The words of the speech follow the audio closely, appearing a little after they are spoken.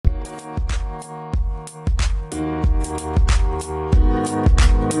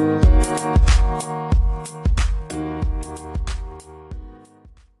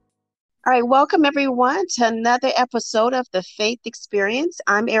All right, welcome everyone to another episode of the Faith Experience.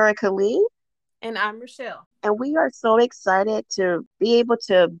 I'm Erica Lee, And I'm Rochelle. and we are so excited to be able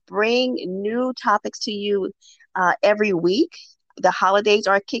to bring new topics to you every week. The holidays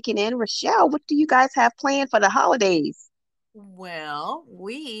are kicking in. Rochelle, what do you guys have planned for the holidays? Well,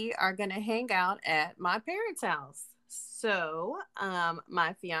 we are going to hang out at my parents' house.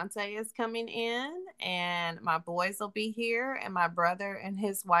 My fiance is coming in, and my boys will be here, and my brother and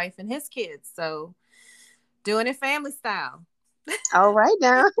his wife and his kids. So, doing it family style. All right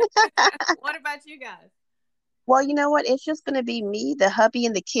now. What about you guys? Well, you know what? It's just going to be me, the hubby,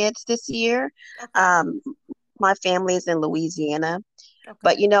 and the kids this year. Okay. Um, my family is in Louisiana,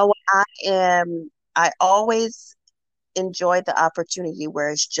 but Okay. you know what? I always enjoy the opportunity where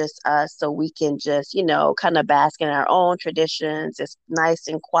it's just us so we can just, kind of bask in our own traditions. It's nice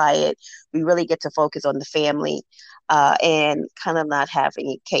and quiet. We really get to focus on the family and kind of not have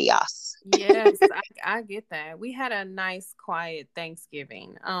any chaos. Yes, I get that. We had a nice, quiet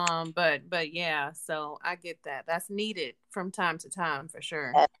Thanksgiving. But yeah, so I get that. That's needed from time to time for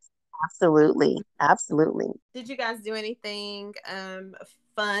sure. Yes, absolutely. Absolutely. Did you guys do anything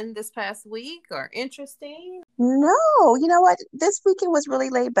fun this past week or interesting? No, you know what? This weekend was really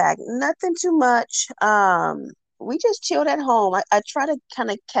laid back. Nothing too much. We just chilled at home. I try to kind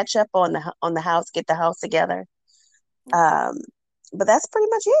of catch up on the house, get the house together. Okay. Um, but that's pretty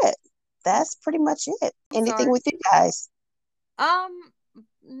much it. That's pretty much it. I'm Anything sorry. with you guys? Um,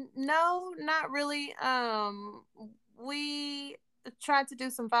 no, not really. We tried to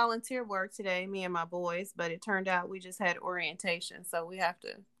do some volunteer work today, me and my boys, but it turned out we just had orientation, so we have to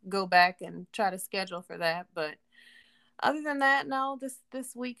go back and try to schedule for that. But other than that, no,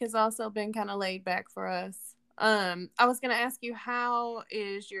 this week has also been kind of laid back for us. I was gonna ask you, how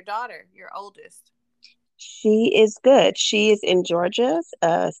is your daughter, your oldest? She is good. She is in Georgia,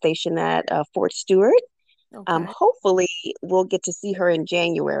 stationed at Fort Stewart. Okay. Hopefully, we'll get to see her in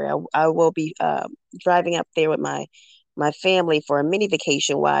January. I will be driving up there with my family for a mini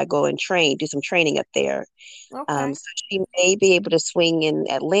vacation while I go and do some training up there. Okay. So she may be able to swing in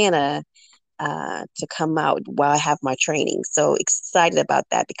Atlanta to come out while I have my training. So excited about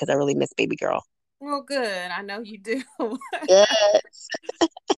that because I really miss baby girl. Well, good. I know you do. All Yeah.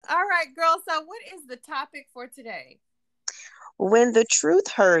 right, girl. So, what is the topic for today? When the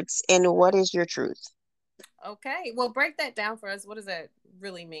truth hurts, and what is your truth? Okay. Well, break that down for us. What does that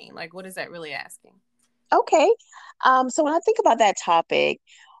really mean? Like, what is that really asking? Okay. So when I think about that topic,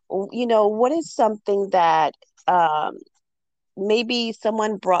 what is something that maybe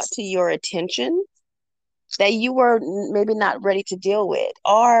someone brought to your attention that you were maybe not ready to deal with?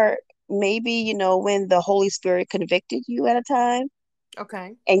 Or maybe, when the Holy Spirit convicted you at a time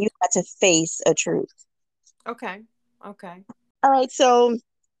Okay. and you had to face a truth. Okay. Okay. All right. So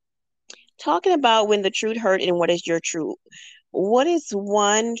talking about when the truth hurt and what is your truth, what is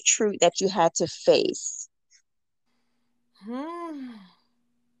one truth that you had to face? Hmm.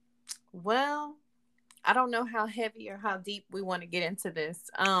 Well, I don't know how heavy or how deep we want to get into this.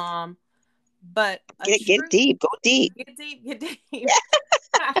 But a Get truth, deep, go deep. get deep, get deep.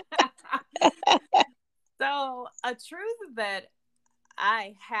 So a truth that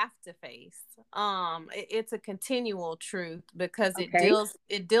I have to face, it's a continual truth because Okay.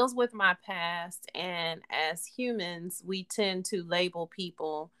 it deals with my past, and as humans we tend to label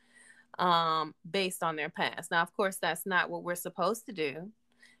people based on their past. Now of course that's not what we're supposed to do,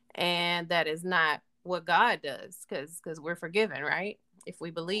 and that is not what God does, because we're forgiven, right, if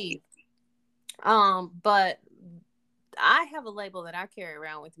we believe. But I have a label that I carry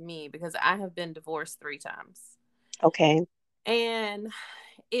around with me because I have been divorced 3 times. Okay. And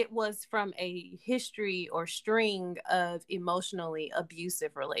it was from a history or string of emotionally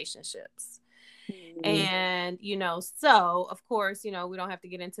abusive relationships. Mm. And, so of course, we don't have to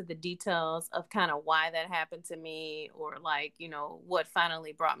get into the details of kind of why that happened to me, or like, what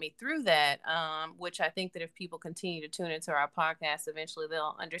finally brought me through that. Which I think that if people continue to tune into our podcast, eventually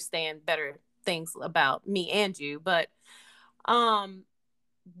they'll understand better things about me and you. But um,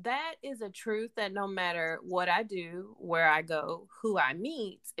 that is a truth that no matter what I do, where I go, who I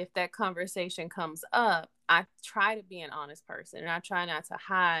meet, if that conversation comes up, I try to be an honest person and I try not to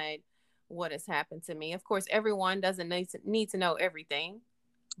hide what has happened to me. Of course, everyone doesn't need to know everything,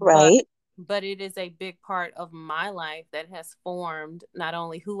 but Right. it is a big part of my life that has formed not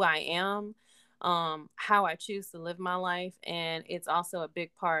only who I am, how I choose to live my life, and it's also a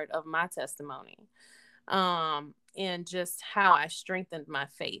big part of my testimony, and just how I strengthened my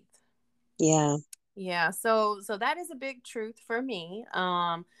faith. Yeah. Yeah, so that is a big truth for me.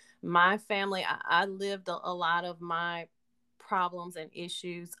 My family, I lived a lot of my problems and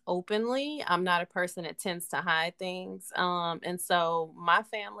issues openly. I'm not a person that tends to hide things. And so my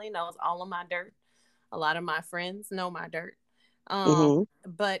family knows all of my dirt. A lot of my friends know my dirt. Hmm.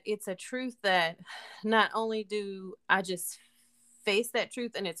 But it's a truth that not only do I just face that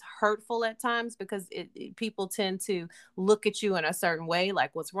truth, and it's hurtful at times because people tend to look at you in a certain way,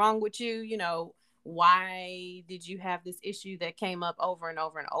 like, what's wrong with you? Why did you have this issue that came up over and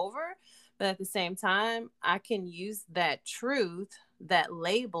over and over? But at the same time, I can use that truth, that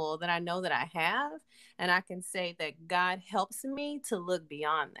label that I know that I have, and I can say that God helps me to look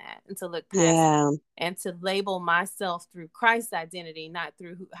beyond that and to look past Yeah. and to label myself through Christ's identity, not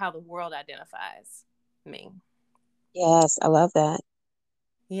through how the world identifies me. Yes, I love that.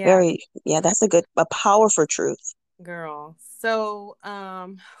 Yeah, Very, yeah, that's a powerful truth. girl. So,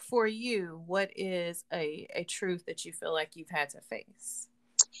 for you, what is a truth that you feel like you've had to face?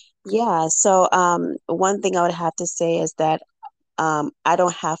 Yeah. So, one thing I would have to say is that I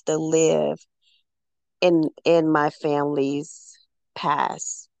don't have to live in my family's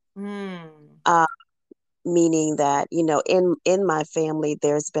past. Hmm. Uh, Meaning that, in my family,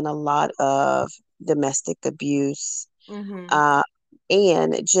 there's been a lot of domestic abuse, Mm-hmm. uh,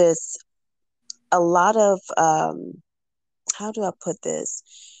 and just a lot of how do I put this?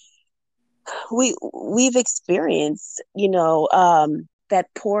 We've experienced, that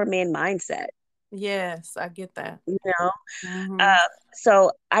poor man mindset, Yes, I get that. you know. Mm-hmm. Uh,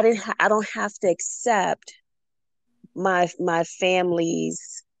 so I don't have to accept my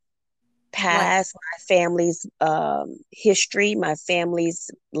family's Right. past, my family's history, my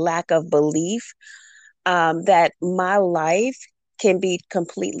family's lack of belief, that my life can be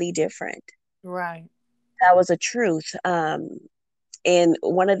completely different. Right. That was a truth. And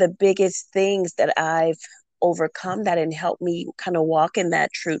one of the biggest things that I've overcome that and helped me kind of walk in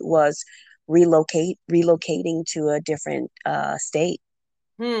that truth was relocating to a different state.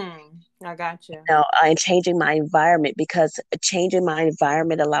 I got you. And changing my environment, because changing my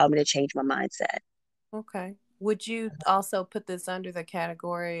environment allowed me to change my mindset. Okay. Would you also put this under the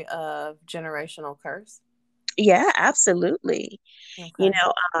category of generational curse? Yeah, absolutely. You Okay.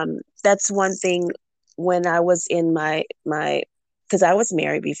 know, that's one thing when I was in because I was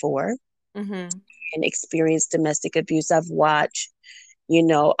married before Mm-hmm. and experienced domestic abuse. I've watched, you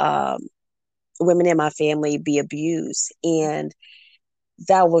know, women in my family be abused. And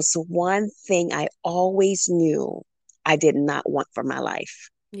that was one thing I always knew I did not want for my life.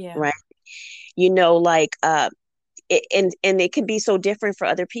 Yeah. Right. Like, and it can be so different for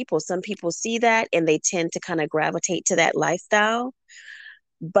other people. Some people see that and they tend to kind of gravitate to that lifestyle.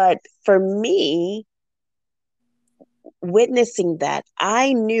 But for me, witnessing that,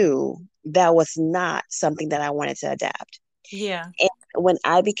 I knew that was not something that I wanted to adapt. Yeah. And when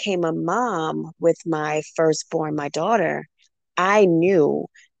I became a mom with my firstborn, my daughter, I knew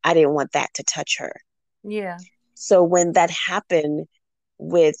I didn't want that to touch her. Yeah. So when that happened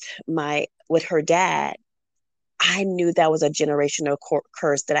with with her dad, I knew that was a generational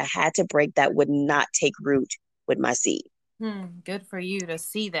curse that I had to break, that would not take root with my seed. Good for you to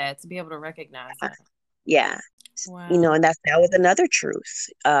see that, to be able to recognize that. Yeah. Wow. And that was another truth,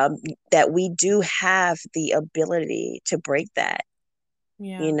 that we do have the ability to break that,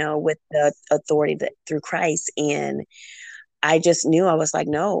 Yeah. with the authority that through Christ. And I just knew, I was like,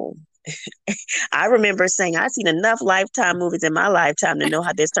 no. I remember saying, I've seen enough Lifetime movies in my lifetime to know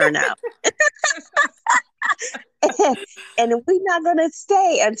how this turned out. And we're not going to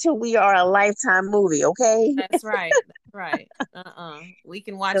stay until we are a Lifetime movie, okay? That's right. That's right. We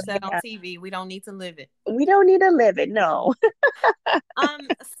can So, watch that on yeah, TV. We don't need to live it. we don't need to live it, no. Um,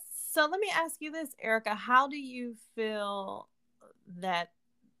 so let me ask you this, Erica. How do you feel that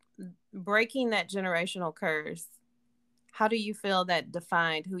breaking that generational curse, how do you feel that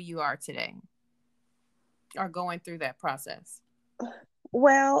defined who you are today or going through that process?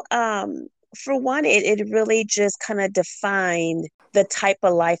 Well, for one, it really just kind of defined the type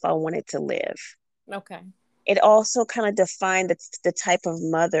of life I wanted to live. Okay. It also kind of defined the type of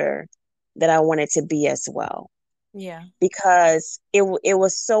mother that I wanted to be as well, Yeah, because it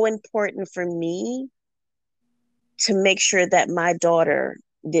was so important for me to make sure that my daughter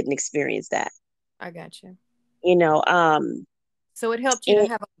didn't experience that. I got you. You know, um, So it helped you to it,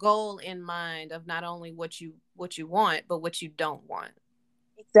 have a goal in mind of not only what you want, but what you don't want.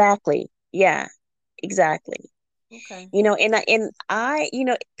 exactly. Yeah, exactly. Okay.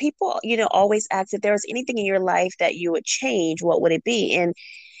 People, always ask if there was anything in your life that you would change, what would it be? And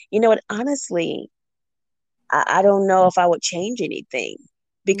you know what, honestly, I don't know if I would change anything, Yeah.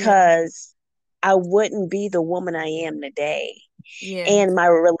 because I wouldn't be the woman I am today. Yes. And my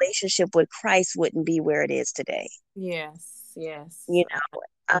relationship with Christ wouldn't be where it is today. Yes. Yes. You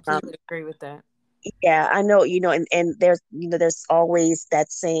I know, completely agree with that. yeah, I know, and there's always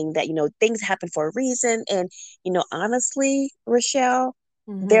that saying that, things happen for a reason. And, honestly, Rochelle,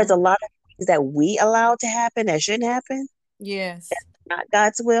 there's Mm-hmm. a lot of things that we allow to happen that shouldn't happen, Yes, not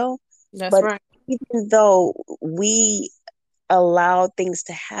God's will. that's But right. even though we allow things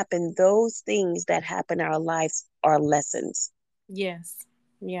to happen, those things that happen in our lives are lessons, Yes.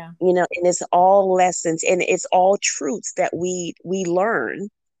 Yeah. and it's all lessons, and it's all truths that we learn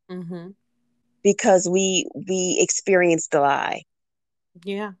Mm-hmm. because we experienced the lie.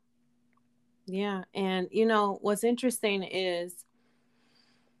 Yeah. Yeah. And what's interesting is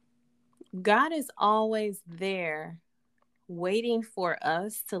God is always there waiting for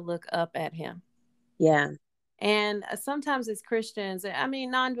us to look up at him. Yeah. And sometimes as Christians, I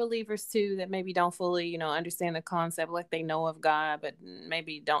mean, non-believers too, that maybe don't fully, understand the concept, like they know of God, but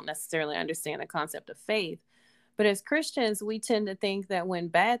maybe don't necessarily understand the concept of faith. But as Christians, we tend to think that when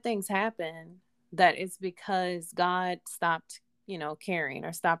bad things happen, that it's because God stopped, caring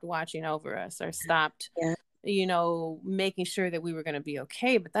or stopped watching over us or stopped, Yeah. making sure that we were going to be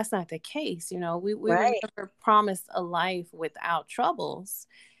okay. But that's not the case. We were Right. never promised a life without troubles.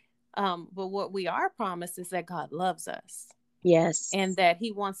 But what we are promised is that God loves us Yes. and that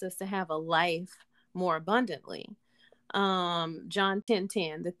he wants us to have a life more abundantly. John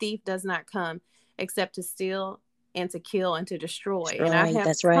 10:10, the thief does not come except to steal and to kill and to destroy. And I Destroy. have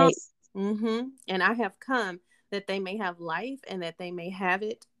That's come, right. and I have come that they may have life and that they may have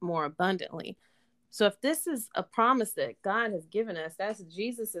it more abundantly. So if this is a promise that God has given us, that's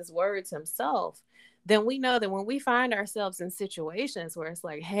Jesus's words himself, then we know that when we find ourselves in situations where it's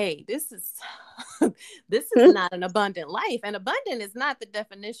like, hey, this is this is not an abundant life. And abundant is not the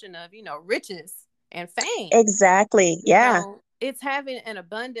definition of, riches and fame. Exactly. Yeah. It's having an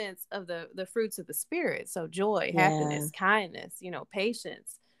abundance of the fruits of the spirit. So joy, Yeah. happiness, kindness,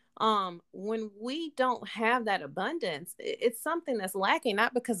 patience. When we don't have that abundance, it's something that's lacking,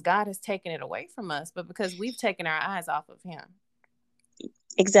 not because God has taken it away from us, but because we've taken our eyes off of him.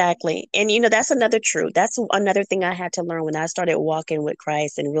 Exactly. And that's another truth. That's another thing I had to learn when I started walking with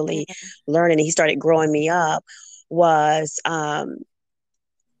Christ and really Yeah. learning, and he started growing me up, was a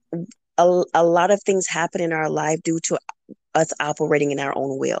lot of things happen in our life due to us operating in our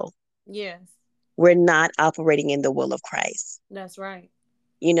own will. Yes, We're not operating in the will of Christ. that's right.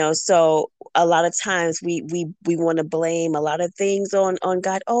 So a lot of times we want to blame a lot of things on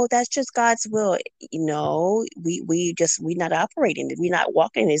God. Oh, that's just God's will. We're not operating, we're not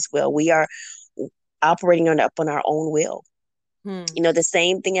walking in his will. We are operating on our own will. Hmm. The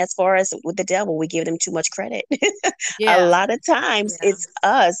same thing as far as with the devil, we give them too much credit. A Yeah. lot of times Yeah. it's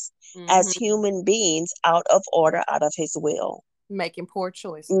us as Hmm. human beings out of order, out of his will, Making poor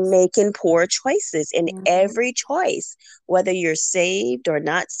choices. making poor choices in Hmm. every choice, whether you're saved or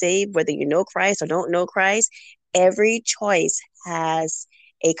not saved, whether you know Christ or don't know Christ. Every choice has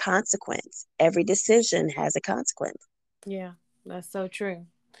a consequence. Every decision has a consequence. Yeah, that's so true.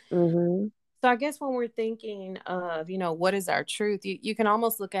 Hmm. So I guess when we're thinking of, what is our truth, you can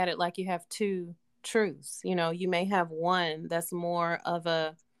almost look at it like you have two truths. You may have one that's more of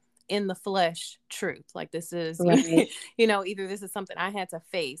a in the flesh truth. Like this is, Right. either this is something I had to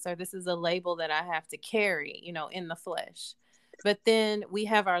face or this is a label that I have to carry, in the flesh. But then we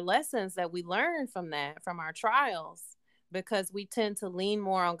have our lessons that we learn from that, from our trials, because we tend to lean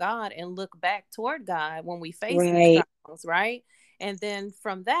more on God and look back toward God when we face these Right. trials, right? And then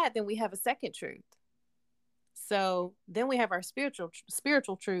from that, then we have a second truth. So then we have our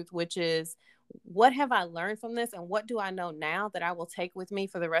spiritual truth, which is what have I learned from this, and what do I know now that I will take with me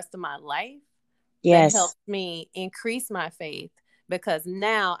for the rest of my life that Yes. helps me increase my faith because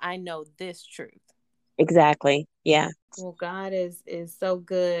now I know this truth. Exactly. Yeah. Well, God is so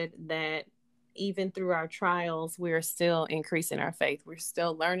good that even through our trials, we're still increasing our faith. We're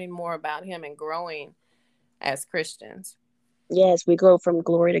still learning more about Him and growing as Christians. Yes, we go from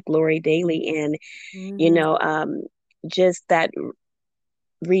glory to glory daily, and you Hmm. know, um, just that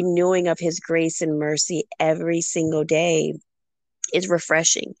renewing of His grace and mercy every single day is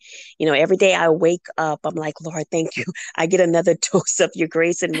refreshing. Every day I wake up, I'm like, Lord, thank you. I get another dose of your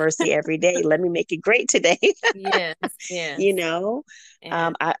grace and mercy every day. Let me make it great today. Yes, you yes, know,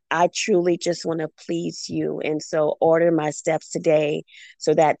 and I truly just want to please you, and so order my steps today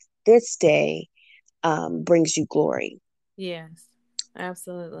so that this day brings you glory. yes,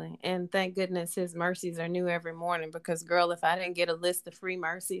 absolutely. And thank goodness His mercies are new every morning. Because, girl, if I didn't get a list of free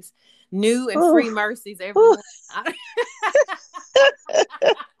mercies, new and Oh, free mercies every oh. morning,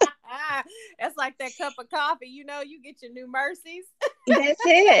 it's like that cup of coffee, you know, you get your new mercies. That's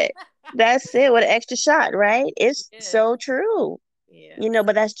it. That's it with an extra shot, right? It's Yes. so true. Yes.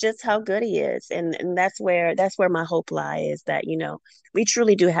 But that's just how good he is. And that's where my hope lies, is that, we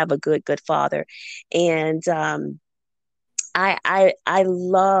truly do have a good father. And I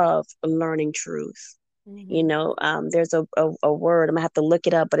love learning truth. Mm-hmm. There's a word, I'm gonna have to look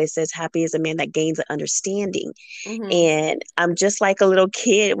it up, but it says happy is a man that gains an understanding. Mm-hmm. And I'm just like a little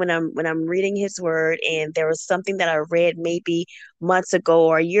kid when I'm reading his word, and there was something that I read maybe months ago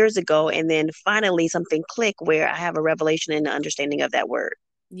or years ago, and then finally something clicked where I have a revelation and an understanding of that word.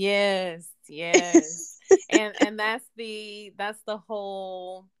 Yes, yes. And that's the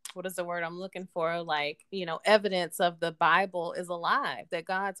whole, what is the word I'm looking for? Like, evidence of the Bible is alive, that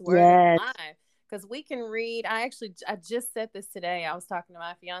God's word is Yes. alive. Because we can read, I just said this today. I was talking to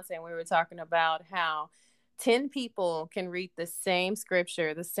my fiance and we were talking about how 10 people can read the same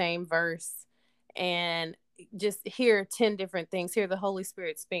scripture, the same verse, and just hear 10 different things, hear the Holy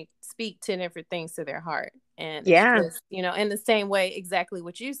Spirit speak 10 different things to their heart. And it's Yeah, just, in the same way, exactly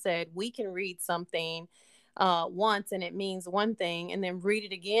what you said, we can read something once and it means one thing, and then read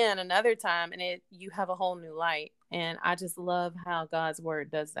it again another time and you have a whole new light. And I just love how God's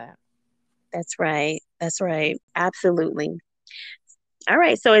word does that. that's right. That's right. Absolutely. All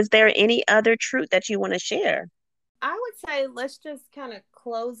right. So is there any other truth that you want to share? I would say let's just kind of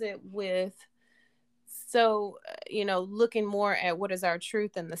close it with, so looking more at what is our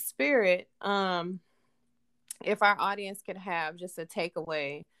truth in the spirit. If our audience could have just a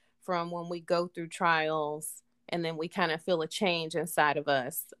takeaway from when we go through trials and then we kind of feel a change inside of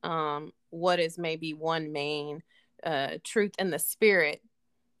us, what is maybe one main truth in the spirit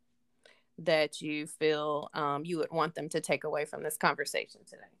that you feel you would want them to take away from this conversation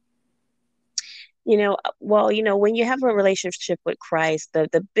today? Well, when you have a relationship with Christ,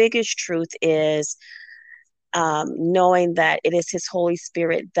 the biggest truth is knowing that it is His Holy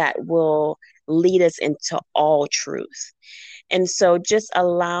Spirit that will lead us into all truth. And so just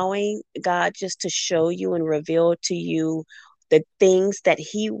allowing God just to show you and reveal to you the things that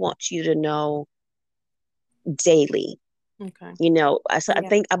He wants you to know daily. Okay. So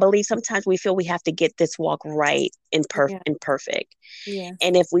Yeah. I believe sometimes we feel we have to get this walk right and Yeah. perfect. Yes.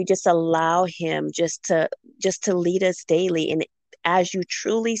 And if we just allow Him just to lead us daily, and as you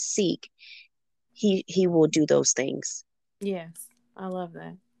truly seek, He will do those things. Yes. I love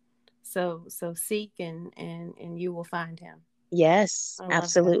that. So seek and you will find him. Yes, I love that.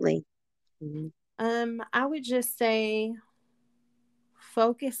 absolutely. Mhm. I would just say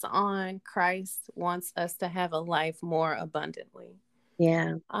focus on Christ wants us to have a life more abundantly.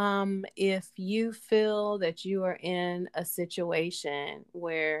 Yeah, If you feel that you are in a situation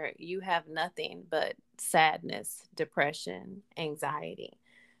where you have nothing but sadness, depression, anxiety,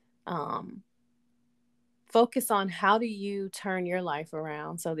 um, focus on how do you turn your life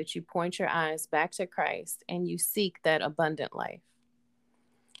around so that you point your eyes back to Christ and you seek that abundant life.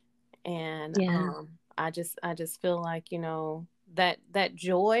 And yeah, I just feel like, that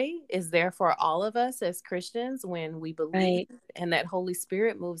joy is there for all of us as Christians when we believe, right. and that Holy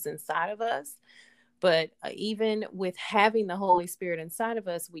Spirit moves inside of us. But even with having the Holy Spirit inside of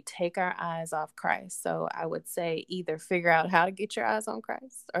us, we take our eyes off Christ. So I would say either figure out how to get your eyes on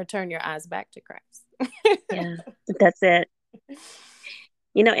Christ or turn your eyes back to Christ. Yeah, that's it.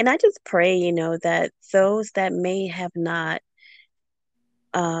 And I just pray, that those that may have not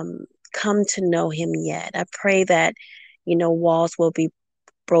um, come to know Him yet, I pray that, walls will be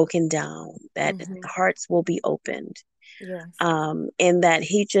broken down, that Hmm. hearts will be opened, Yes. and that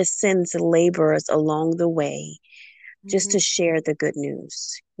He just sends laborers along the way just to Hmm. share the good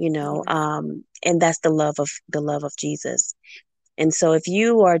news, Yes. and that's the love of Jesus. And so if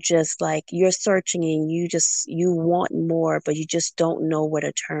you are just like you're searching and you want more, but you just don't know where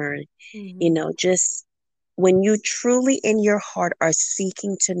to turn, Hmm. just when you truly in your heart are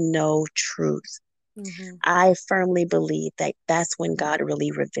seeking to know truth, Hmm. I firmly believe that that's when God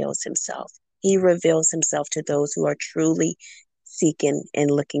really reveals Himself. He reveals Himself to those who are truly seeking and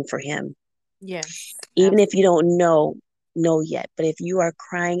looking for Him. Yes. Even if you Absolutely. don't know yet, but if you are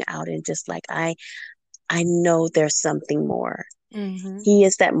crying out and just like I know there's something more. Hmm. He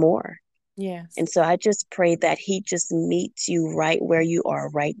is that more. Yes. And so I just pray that He just meets you right where you are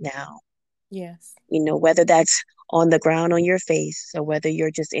right now. Yes. Whether that's on the ground on your face, or whether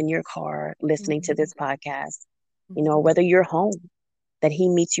you're just in your car listening to Hmm. this podcast, Hmm. whether you're home, that He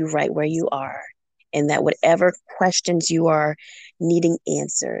meets you right where you are. And that whatever questions you are needing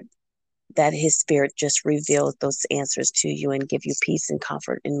answered, that His Spirit just reveals those answers to you and give you peace and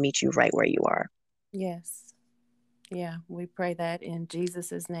comfort and meet you right where you are. Yes. Yeah. We pray that in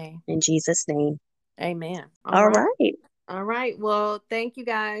Jesus' name. In Jesus' name. Amen. All All right. right. All right. Well, thank you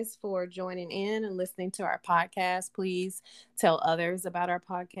guys for joining in and listening to our podcast. Please tell others about our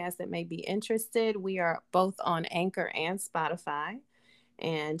podcast that may be interested. We are both on Anchor and Spotify,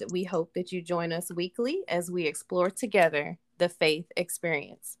 and we hope that you join us weekly as we explore together the faith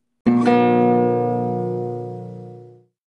experience.